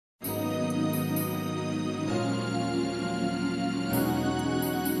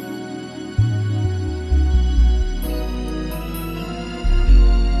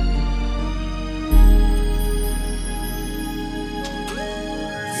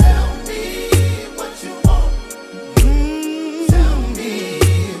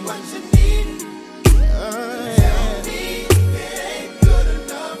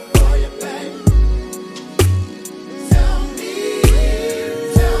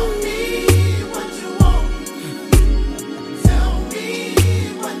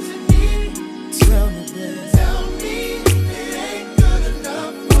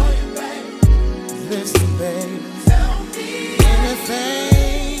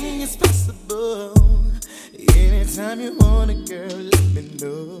Anytime you want it, girl, let me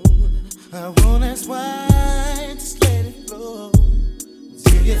know. I won't ask why, just let it flow.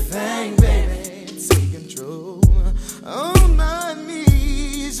 Do your thing, baby, take control. On my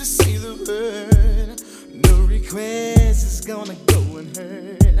knees, just say the word. No request is gonna go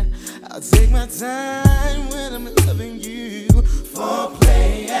unheard. I'll take my time when I'm loving you.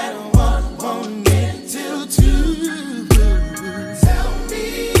 Foreplay at 1, won't get till 2. Tell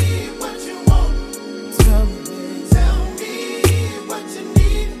me what you want. Tell me what you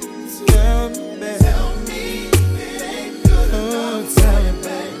need. Tell me it ain't good enough. Tell me,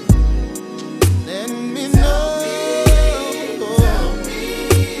 babe. Let me know. Tell me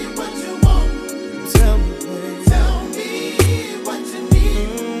what you want. Tell me, babe. Tell me what you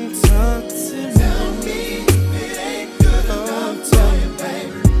need. Talk to me. Tell me it ain't good enough. Tell me,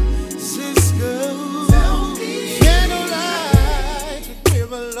 babe. Cisco. Tell me. Candlelight,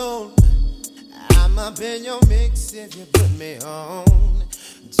 we're alone. I'm up in your mix if you put me on.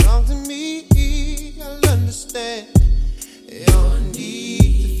 Talk to me, I'll understand your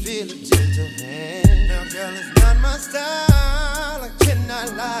need to feel a gentle hand. Now, girl, it's not my style, I cannot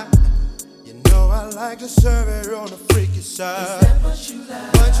lie. You know I like to serve it on the freaky side. Is that what you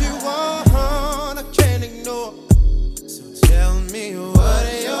like? What you want, I can't ignore. So tell me what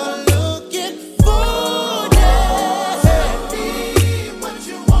you're looking for.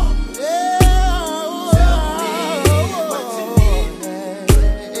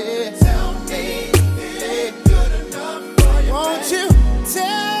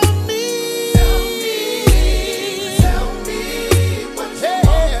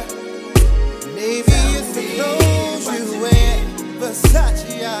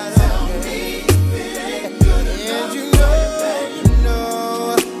 Versace out of me. And you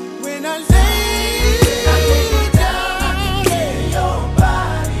know, when I lay down in your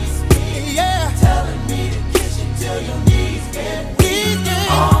body, speak, yeah, telling me to kiss you till your knees get weak.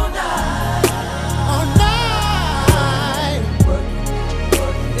 All night, working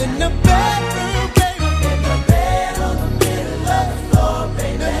in the bedroom, baby, in the bed or the middle of the floor,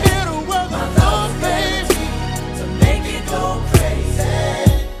 baby, the middle of the floor, baby, to make it go crazy.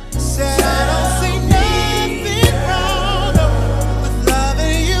 Said I don't see nothing wrong with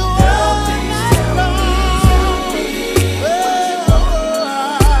loving you all night long. Tell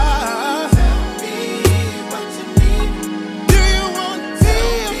me what you need. Do you want to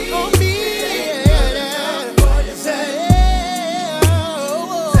for me?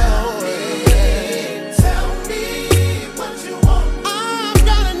 Tell me what you want. I'm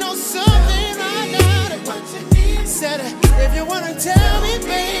gonna know something. I got it. What you need. Said if you wanna tell me,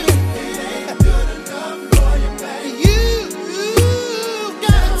 baby.